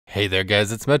Hey there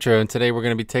guys, it's Metro, and today we're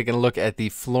going to be taking a look at the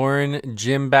Florin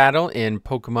gym battle in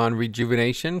Pokemon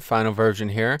Rejuvenation, final version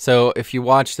here. So if you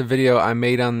watch the video I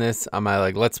made on this on my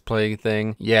Let's Play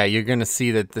thing, yeah, you're going to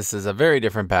see that this is a very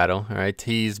different battle, alright?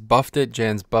 He's buffed it,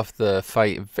 Jan's buffed the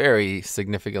fight very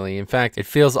significantly. In fact, it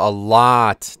feels a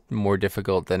lot more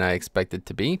difficult than I expected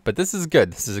to be, but this is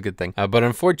good. This is a good thing. But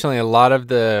unfortunately, a lot of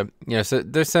the, so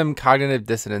there's some cognitive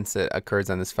dissonance that occurs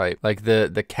on this fight. Like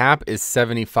the cap is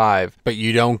 75, but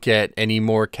you don't get any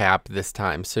more cap this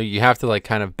time, so you have to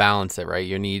kind of balance it, right?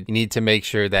 You need to make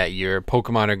sure that your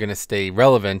Pokemon are going to stay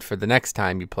relevant for the next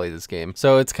time you play this game.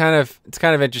 So it's kind of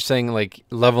interesting, like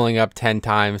leveling up 10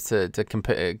 times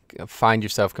to find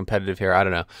yourself competitive here. I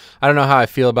don't know how I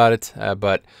feel about it,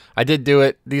 but I did do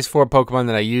it. These 4 Pokemon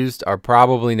that I used are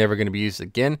probably never going to be used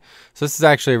again, so this is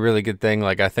actually a really good thing.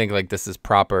 I think this is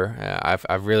proper.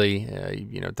 I've really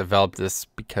developed this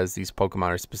because these Pokemon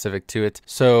are specific to it,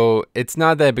 so it's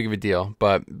not that big of a deal.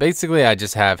 But basically I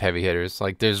just have heavy hitters.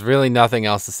 There's really nothing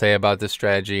else to say about this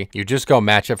strategy. You just go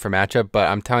matchup for matchup. But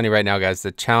I'm telling you right now, guys,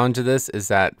 the challenge of this is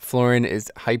that Florin is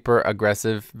hyper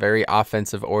aggressive, very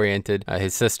offensive oriented.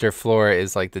 His sister Flora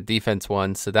is like the defense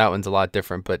one, so that one's a lot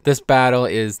different. But this battle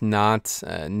is not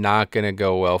gonna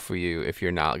go well for you if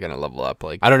you're not gonna level up.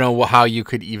 I don't know how you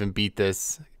could even beat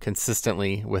this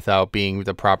consistently without being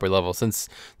the proper level, since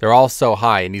they're all so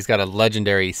high, and he's got a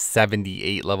legendary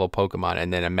 78 level Pokemon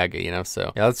and then a Mega,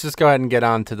 so yeah, let's just go ahead and get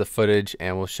on to the footage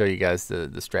and we'll show you guys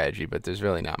the strategy, but there's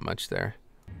really not much there.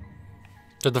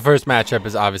 So the first matchup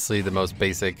is obviously the most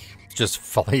basic. Just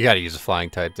you gotta use a flying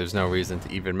type. There's no reason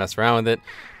to even mess around with it.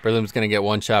 Breloom's gonna get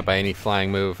one shot by any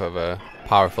flying move of a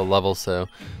powerful level, so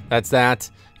that's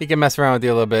that. He can mess around with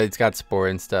you a little bit. He's got Spore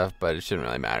and stuff, but it shouldn't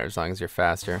really matter as long as you're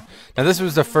faster. Now this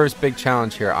was the first big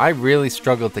challenge here. I really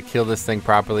struggled to kill this thing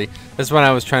properly. This one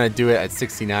I was trying to do it at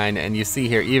 69, and you see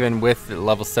here, even with the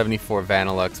level 74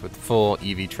 Vanillux with full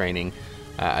EV training,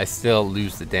 I still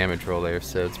lose the damage roll there,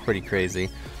 so it's pretty crazy.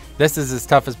 This is his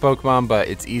toughest Pokemon, but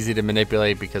it's easy to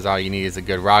manipulate because all you need is a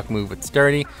good rock move with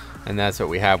Sturdy, and that's what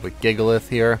we have with Gigalith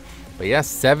here. But yeah,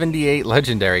 78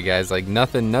 legendary, guys.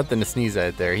 Nothing to sneeze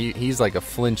at there. He's like a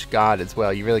flinch god as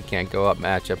well. You really can't go up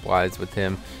matchup wise with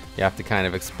him. You have to kind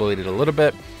of exploit it a little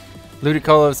bit.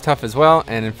 Ludicolo is tough as well,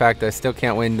 and in fact I still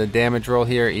can't win the damage roll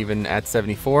here even at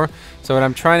 74. So what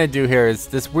I'm trying to do here is,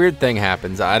 this weird thing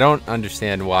happens. I don't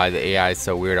understand why the AI is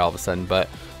so weird all of a sudden, but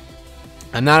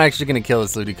I'm not actually going to kill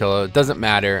this Ludicolo. It doesn't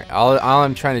matter. All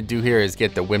I'm trying to do here is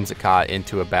get the Whimsicott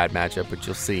into a bad matchup, which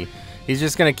you'll see. He's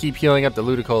just going to keep healing up the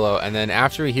Ludicolo, and then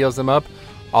after he heals him up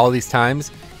all these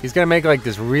times, he's going to make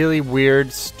this really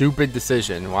weird, stupid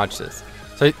decision. Watch this.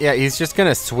 So yeah, he's just going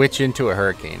to switch into a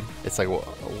Hurricane. It's like,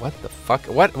 what the fuck?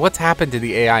 What's happened to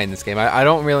the AI in this game? I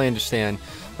don't really understand.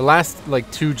 The last 2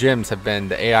 gyms have been,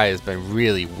 the AI has been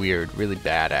really weird, really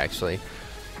bad actually.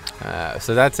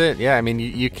 So that's it. Yeah, I mean,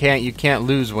 you can't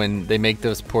lose when they make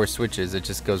those poor switches. It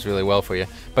just goes really well for you.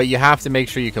 But you have to make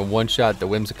sure you can one-shot the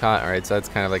Whimsicott. All right, so that's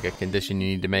kind of like a condition you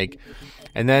need to make.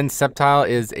 And then Sceptile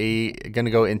is gonna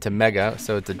go into Mega,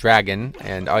 so it's a dragon,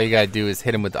 and all you gotta do is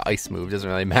hit him with the ice move. Doesn't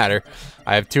really matter.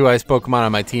 I have 2 ice Pokemon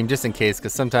on my team just in case,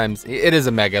 because sometimes it is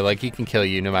a Mega. He can kill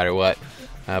you no matter what.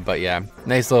 But yeah,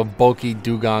 nice little bulky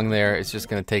Dugong there. It's just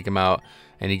gonna take him out.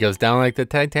 And he goes down like the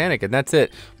Titanic, and that's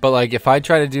it. But if I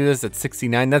try to do this at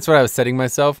 69, that's what I was setting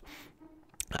myself.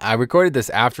 I recorded this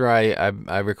after I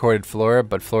recorded Flora,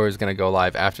 but Flora is going to go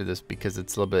live after this because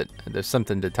it's a little bit, there's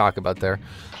something to talk about there.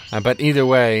 But either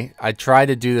way, I tried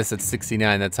to do this at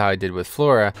 69. That's how I did with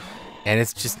Flora, and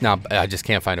it's just not, I just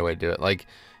can't find a way to do it.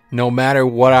 No matter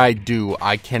what I do,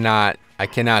 I cannot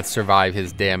survive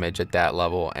his damage at that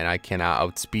level, and I cannot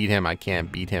outspeed him. I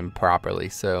can't beat him properly.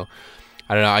 So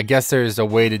I don't know, I guess there's a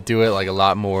way to do it, a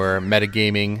lot more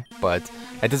metagaming, but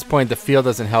at this point the field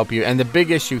doesn't help you. And the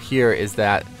big issue here is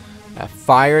that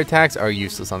fire attacks are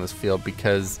useless on this field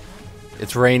because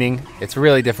it's raining. It's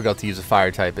really difficult to use a fire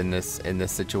type in this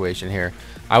situation here.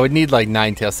 I would need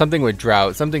Ninetales, something with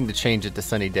drought, something to change it to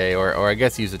sunny day, or I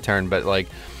guess use a turn, but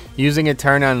using a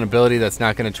turn on an ability that's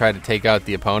not going to try to take out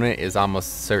the opponent is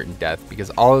almost certain death, because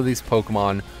all of these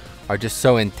Pokemon are just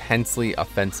so intensely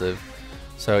offensive.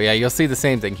 So yeah, you'll see the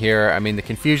same thing here. I mean, the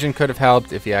confusion could have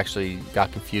helped if he actually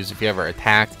got confused, if he ever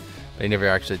attacked, but he never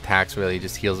actually attacks really. He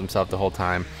just heals himself the whole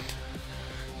time.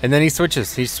 And then he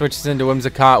switches into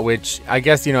Whimsicott, which I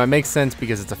guess, it makes sense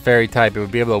because it's a fairy type. It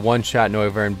would be able to one-shot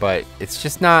Noivern, but it's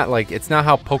just not it's not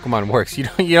how Pokemon works. You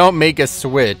don't make a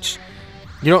switch.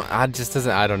 I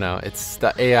don't know.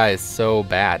 The AI is so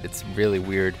bad. It's really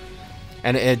weird.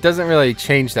 And it doesn't really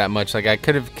change that much. I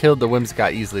could have killed the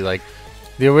Whimsicott easily.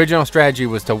 The original strategy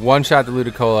was to one-shot the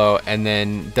Ludicolo and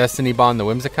then Destiny Bond the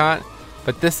Whimsicott.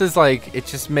 But this is like, it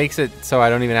just makes it so I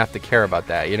don't even have to care about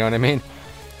that. You know what I mean?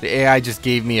 The AI just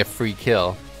gave me a free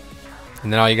kill.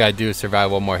 And then all you gotta do is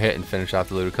survive one more hit and finish off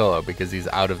the Ludicolo because he's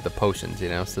out of the potions, you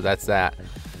know? So that's that.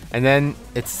 And then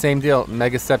it's the same deal,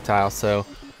 Mega Sceptile. So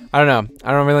I don't know.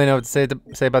 I don't really know what to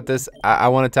say about this. I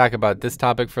want to talk about this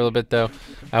topic for a little bit though.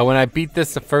 When I beat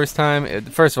this the first time,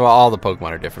 first of all the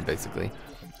Pokemon are different basically.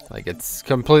 Like, it's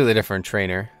completely different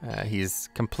trainer. He's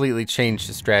completely changed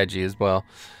his strategy as well.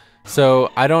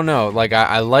 So I don't know. Like,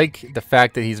 I like the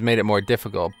fact that he's made it more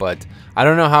difficult, but I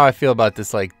don't know how I feel about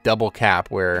this like double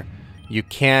cap where you're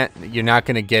not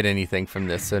gonna get anything from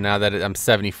this. So now that I'm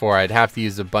 74, I'd have to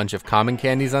use a bunch of common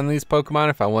candies on these Pokemon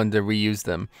if I wanted to reuse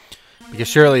them. Because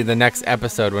surely the next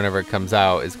episode, whenever it comes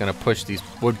out, is gonna push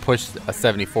a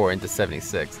 74 into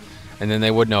 76, and then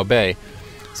they wouldn't obey.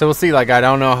 So we'll see. Like, I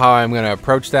don't know how I'm gonna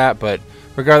approach that, but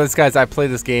regardless, guys, I play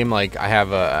this game like I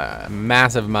have a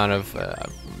massive amount of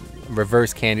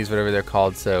reverse candies, whatever they're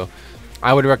called. So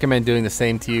I would recommend doing the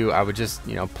same to you. I would just,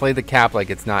 you know, play the cap like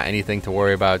it's not anything to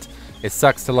worry about. It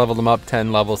sucks to level them up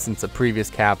 10 levels since the previous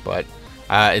cap, but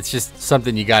it's just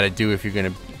something you got to do if you're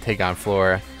gonna take on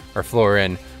Flora or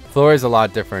Florin. Flora is a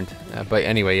lot different, but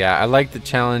anyway, yeah, I like the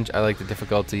challenge, I like the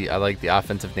difficulty, I like the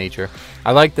offensive nature,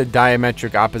 I like the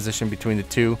diametric opposition between the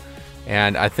two,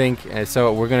 and I think,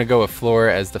 so we're going to go with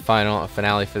Flora as the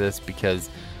finale for this, because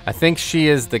I think she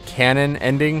is the canon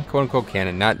ending, quote-unquote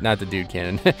canon, not the dude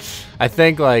canon. I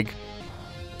think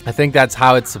that's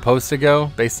how it's supposed to go,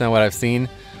 based on what I've seen,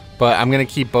 but I'm going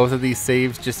to keep both of these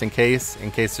saves just in case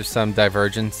there's some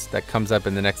divergence that comes up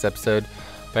in the next episode.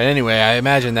 But anyway, I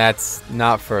imagine that's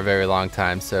not for a very long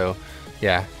time. So,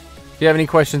 yeah. If you have any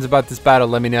questions about this battle,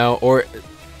 let me know. Or,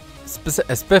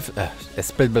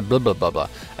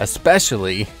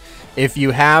 especially if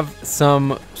you have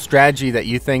some strategy that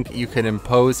you think you could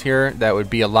impose here that would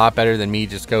be a lot better than me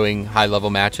just going high-level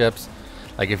matchups.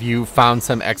 Like, if you found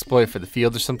some exploit for the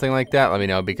field or something like that, let me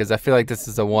know. Because I feel like this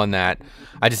is the one that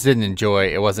I just didn't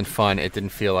enjoy. It wasn't fun. It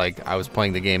didn't feel like I was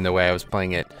playing the game the way I was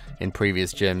playing it in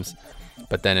previous gyms.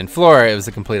 But then in Flora, it was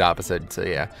the complete opposite. So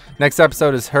yeah, next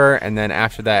episode is her, and then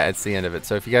after that, it's the end of it.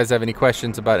 So if you guys have any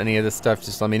questions about any of this stuff,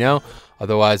 just let me know.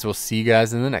 Otherwise, we'll see you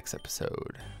guys in the next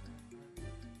episode.